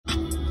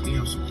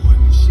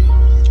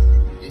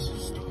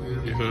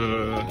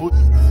What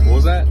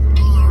was that?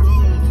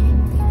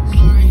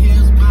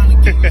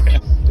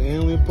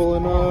 Damn, we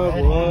pulling up.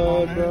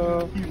 What,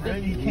 bro?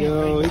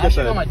 Yo, he got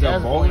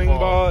that bowling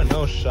ball.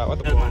 No shot. What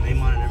the fuck? My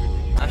name on it and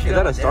everything. Is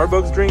that a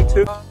Starbucks drink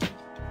too?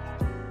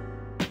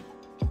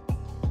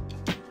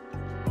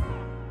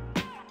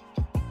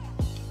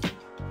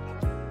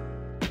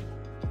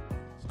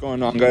 What's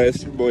going on, guys?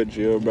 It's your boy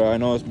Gio, bro. I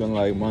know it's been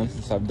like months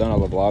since I've done a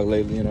vlog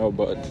lately, you know,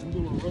 but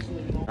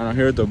I'm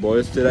here with the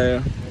boys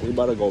today. We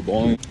about to go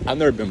bowling. I've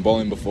never been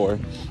bowling before,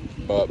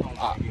 but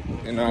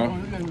you know,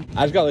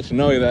 I just gotta let you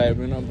know that,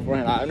 you know,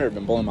 beforehand, I've never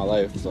been bowling in my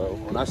life, so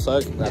when I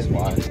suck, that's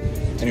why.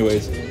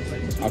 Anyways,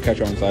 I'll catch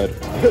you on the side.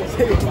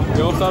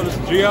 Yo, what's up? It's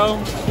Gio.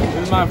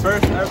 This is my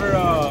first ever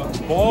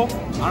bowl. I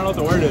don't know what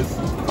the word is,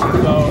 so let's do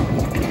it.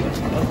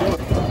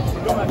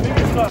 Yo, my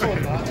finger's stuck.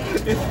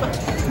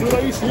 Dude,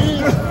 are you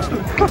serious?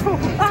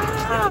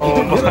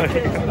 Oh my god.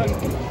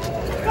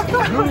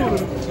 Dude,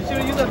 you should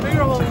have used that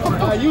finger hole.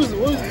 Use this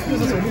one.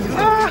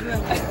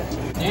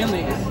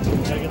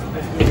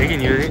 He can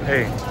use it.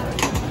 Hey,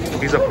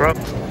 he's a pro.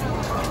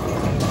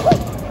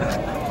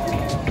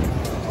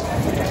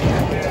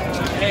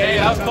 Hey,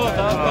 that was close.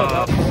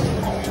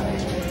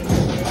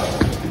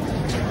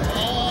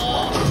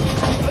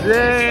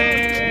 Dang!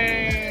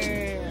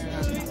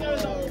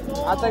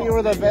 I thought you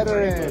were the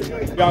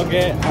veteran. I'll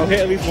hit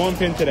at least one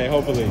pin today,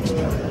 hopefully.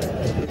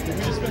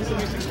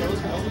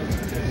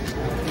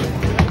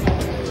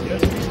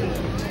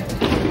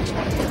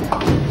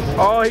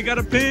 Oh, he got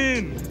a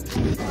pin.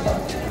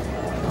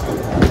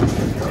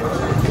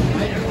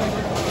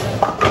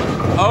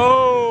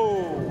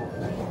 Oh,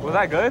 was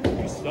that good?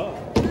 You suck.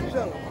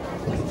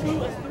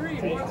 That's three.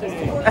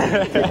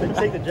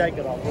 Take the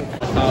jacket off.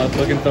 How it's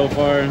looking so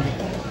far.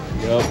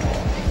 Yup.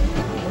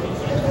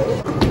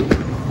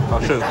 Oh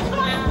shoot.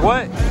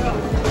 What?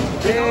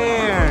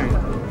 Damn.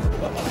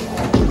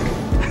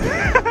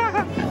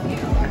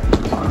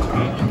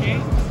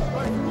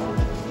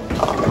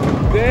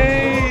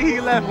 Dang, he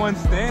left one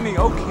standing.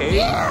 Okay.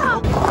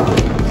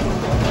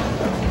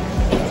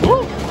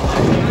 Woo.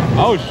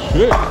 Oh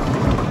shit.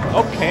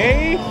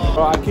 Okay.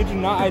 Bro, I kid you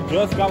not, I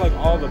just got like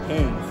all the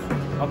pins.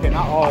 Okay,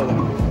 not all of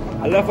them.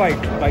 I left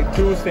like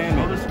two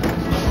standing.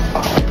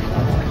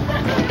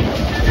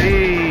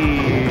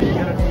 Hey.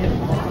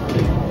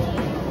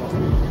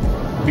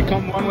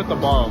 Become one with the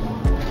ball.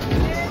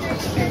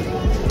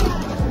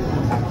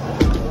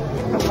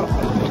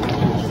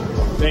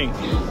 Dang.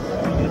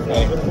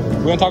 Okay.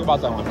 We're gonna talk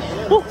about that one.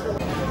 Woo.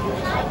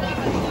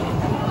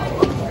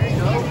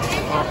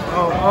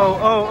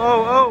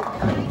 Oh.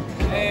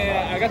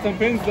 Hey, I got some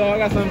pins though.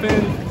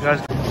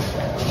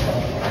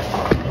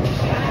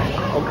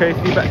 Okay,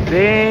 see back.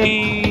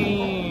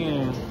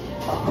 Dang.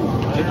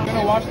 It's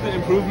gonna watch the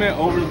improvement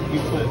over the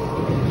clip.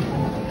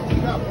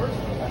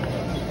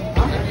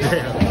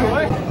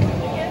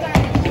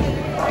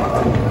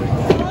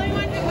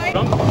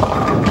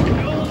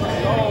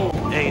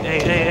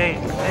 Hey.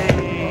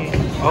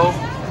 Oh.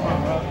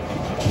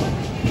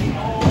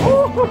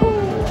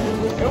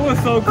 It was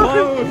so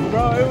close,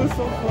 bro. It was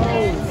so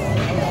close.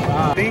 I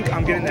think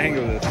I'm getting the hang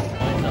of this.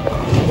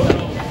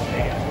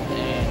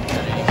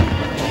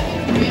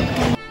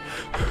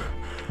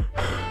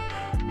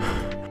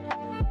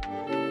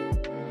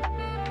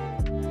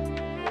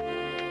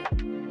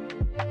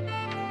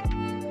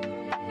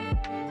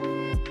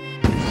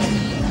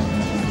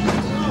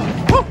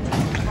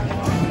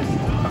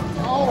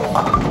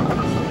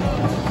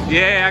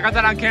 Yeah, I got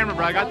that on camera,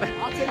 bro. I got that.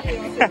 I'll take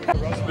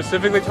it.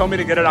 Specifically told me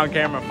to get it on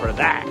camera for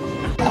that.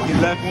 He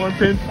left one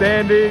pin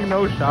standing,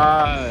 no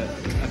shot.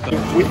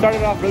 We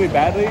started off really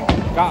badly,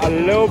 got a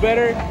little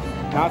better.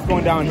 Now it's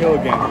going downhill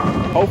again.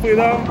 Hopefully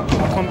though,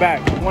 I'll come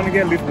back. I want to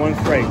get at least one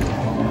strike.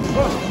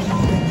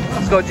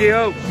 Let's go,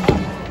 Gio.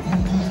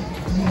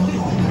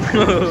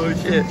 Oh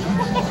shit.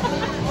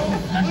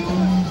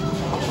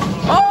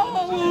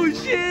 Oh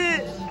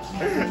shit.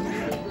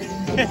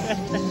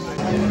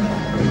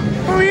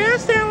 Oh yeah,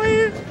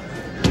 Stanley.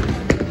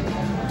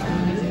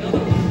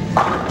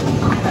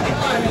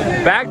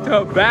 Back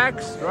to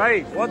back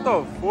strike. What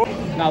the fuck?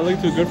 Not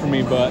looking too good for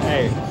me, but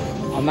hey,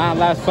 I'm not in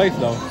last place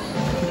though.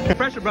 No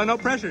pressure, bro. No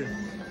pressure.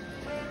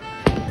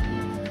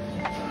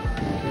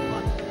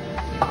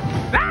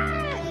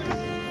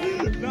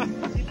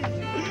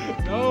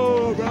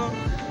 No, bro.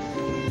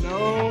 No.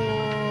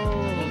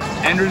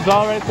 End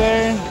result right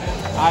there.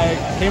 I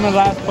came in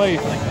last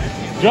place.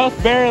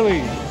 Just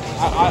barely.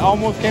 I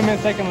almost came in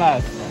second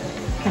last.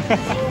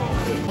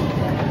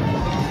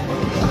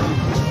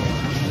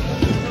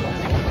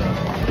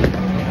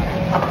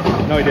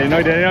 No, he didn't. Ah!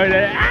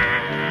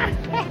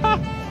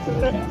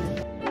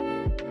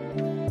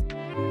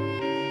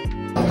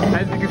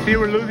 As you can see,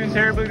 we're losing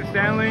terribly to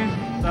Stanley.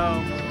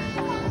 So,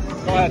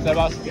 go ahead,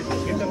 Sebas.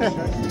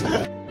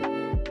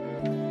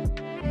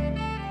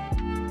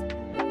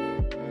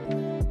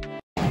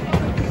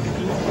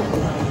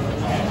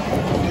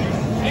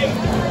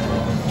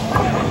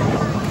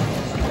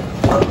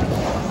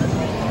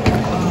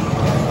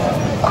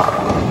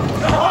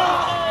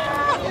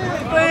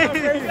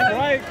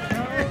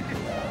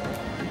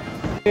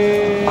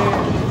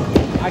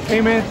 I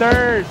came in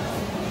third.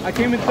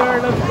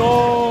 Let's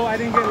go. I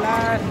didn't get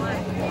last.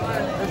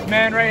 This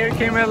man right here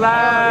came in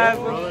last.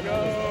 Let's go.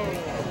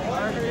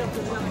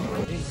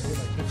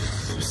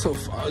 It's so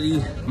foggy.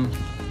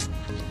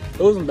 It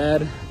wasn't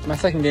bad. My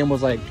second game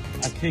was like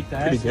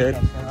pretty good.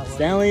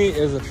 Stanley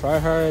is a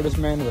tryhard. This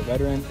man is a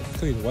veteran.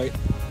 Until he's white,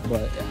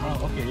 but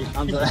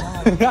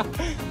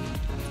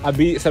I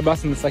beat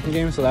Sebastian in the second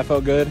game, so that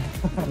felt good.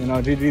 You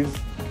know, GG's.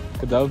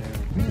 Good dub.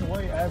 Being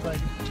white adds like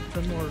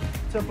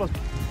 10 plus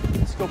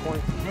skill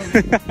points.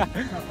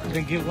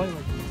 Then get white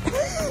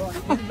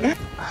like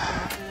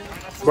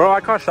Bro, I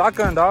caught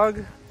shotgun,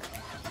 dog.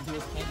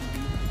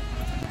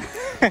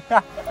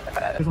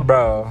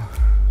 Bro.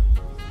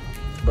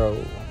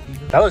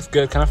 That looks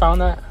good. Can I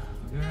find that?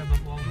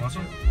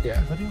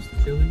 Yeah.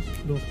 Chili's,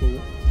 don't spoil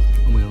it.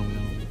 Oh my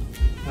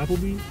god.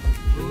 Applebee's.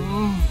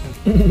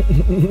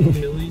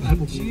 Chili's,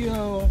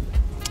 Applebee's.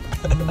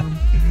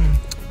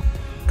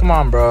 Come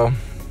on, bro.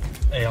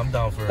 Hey, I'm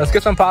down for it. Let's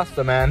get some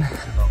pasta, man.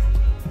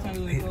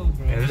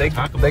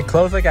 They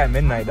close like at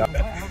midnight, dog.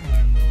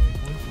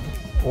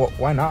 Well,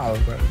 why not,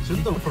 bro?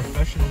 Shouldn't the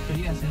professional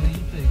pick?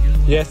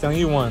 Yeah, Stanley,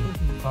 you won.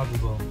 Probably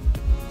will.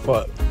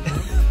 What?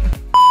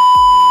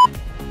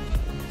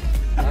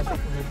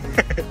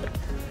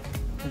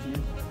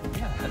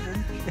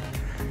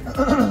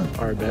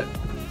 Alright, bet.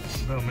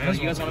 Bro, man,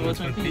 you guys want to go to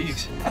Twin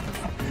Peaks?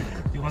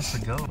 He wants to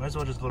go. Might as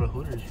well just go to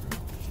Hooters.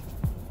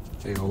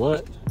 Say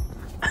what?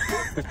 I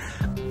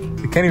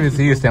can't even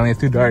see you, Stanley. It's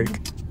too dark.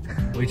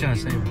 What are you trying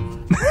to say,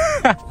 bro?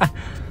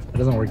 It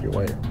doesn't work your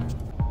way.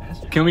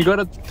 Can we go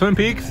to Twin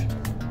Peaks?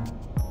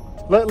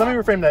 Let me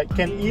reframe that.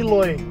 Can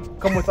Eloy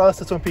come with us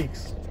to Twin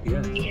Peaks?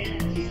 Yeah.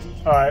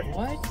 All right.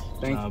 What?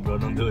 Nah, bro,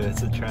 don't do it.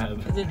 It's a trap.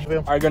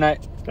 Alright, good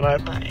night. Good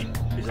night.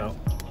 Peace out.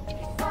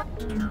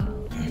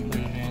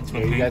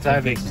 Yeah, you guys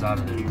have it. Is out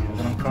of there.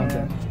 I'm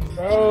content.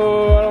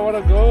 Bro, I don't want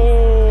to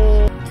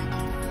go.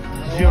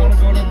 I want to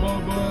go to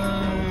Bubba's.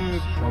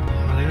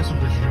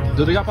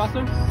 Do they got pasta?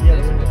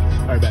 Yeah.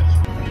 Alright, bet.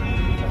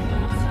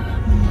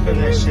 Turn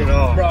that shit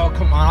off. Bro,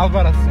 come on. I was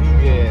about to sing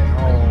it.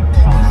 Oh,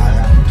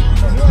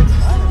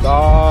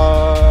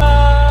 dog.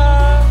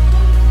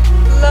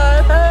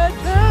 Life had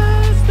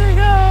just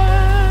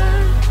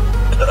begun.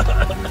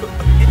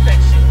 Get that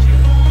shit,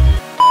 Jim.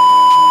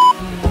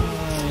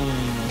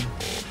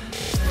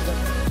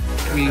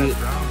 We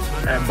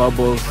at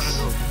Bubbles.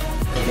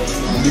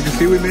 You can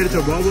see we made it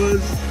to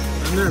Bubbles.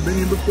 I've never been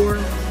here before. I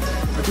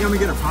think I'm gonna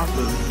get a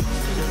pasta.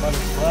 What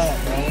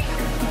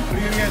are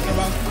you gonna get,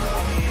 Sebastian?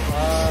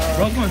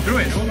 Bro's going through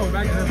it. Don't go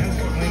back.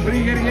 What are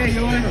you gonna get,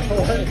 Yolan?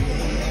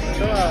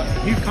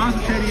 He's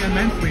concentrating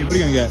immensely. What are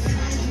you gonna get?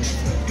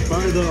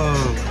 Probably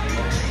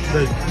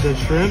the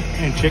shrimp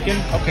and chicken.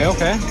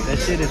 Okay. That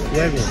shit is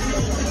fuego.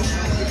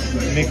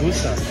 Me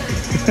gusta.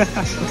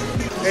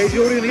 Hey,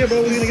 Joe, what are you gonna get, bro?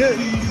 What are you gonna get?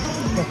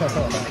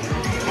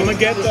 I'm gonna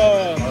get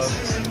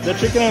the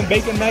chicken and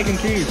bacon mac and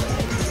cheese.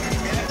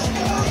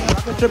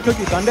 Chocolate chip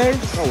cookie sundae?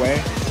 No way.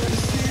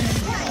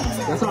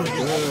 That sounds good.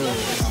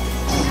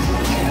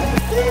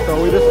 So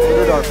we just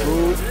ordered our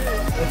food.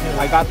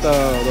 I got the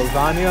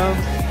lasagna.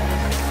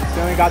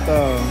 Then we got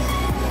the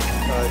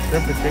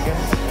shrimp and chicken.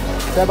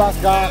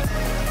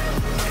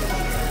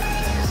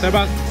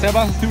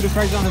 Sebas threw the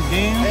strikes on his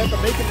game. I got the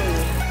bacon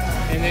burger.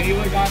 And then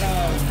Eli got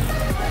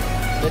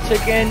The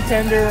chicken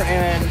tender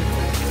and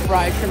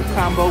fried shrimp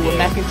combo with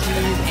mac and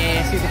cheese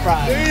and Caesar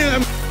fries.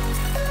 damn.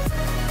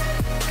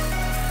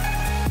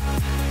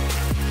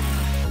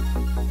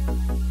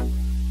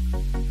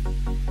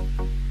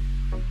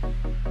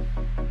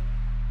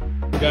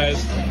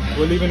 Guys,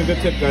 we're leaving a good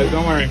tip, guys.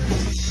 Don't worry.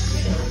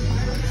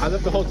 I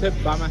left the whole tip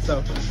by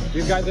myself.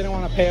 These guys didn't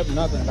want to pay up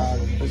nothing, dog.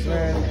 This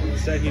man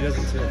Said he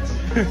doesn't tip.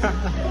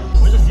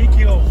 Where's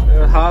Ezekiel?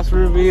 house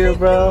reveal,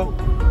 bro.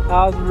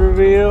 House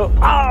reveal.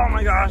 Oh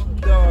my gosh,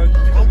 dog.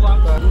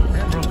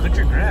 Bro, cut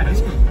your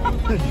grass.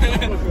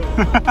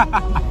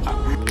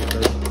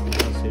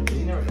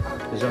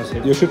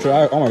 You should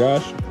try. Oh my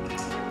gosh.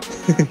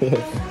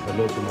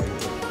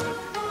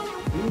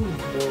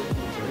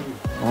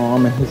 Oh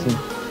man, this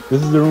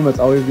is the room that's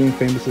always being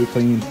famously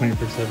clean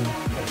 24/7.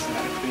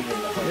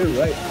 You're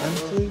right.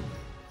 Honestly,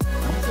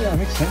 that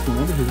makes sense. No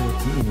wonder he's in the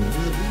clean room.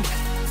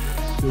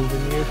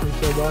 Souvenir from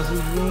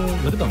Sebas's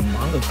room. Look at the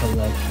manga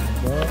collection,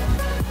 bro.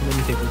 Let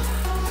me take this.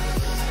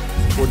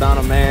 We're down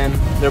a man.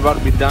 They're about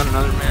to be down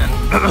another man.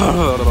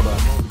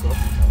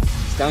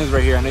 Stanley's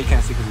right here. I know you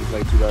can't see because he's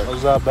like too dark.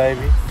 What's up,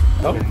 baby?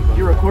 Oh.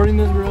 You're recording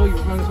this, bro? You're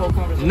recording this whole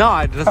conversation? No,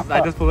 I just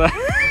pulled out.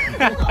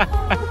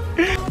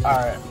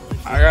 Alright,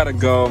 I gotta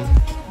go.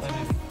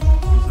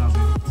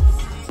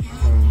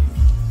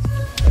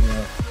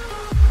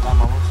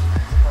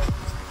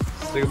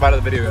 Say goodbye to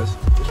the video, guys.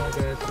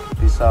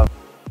 Peace out.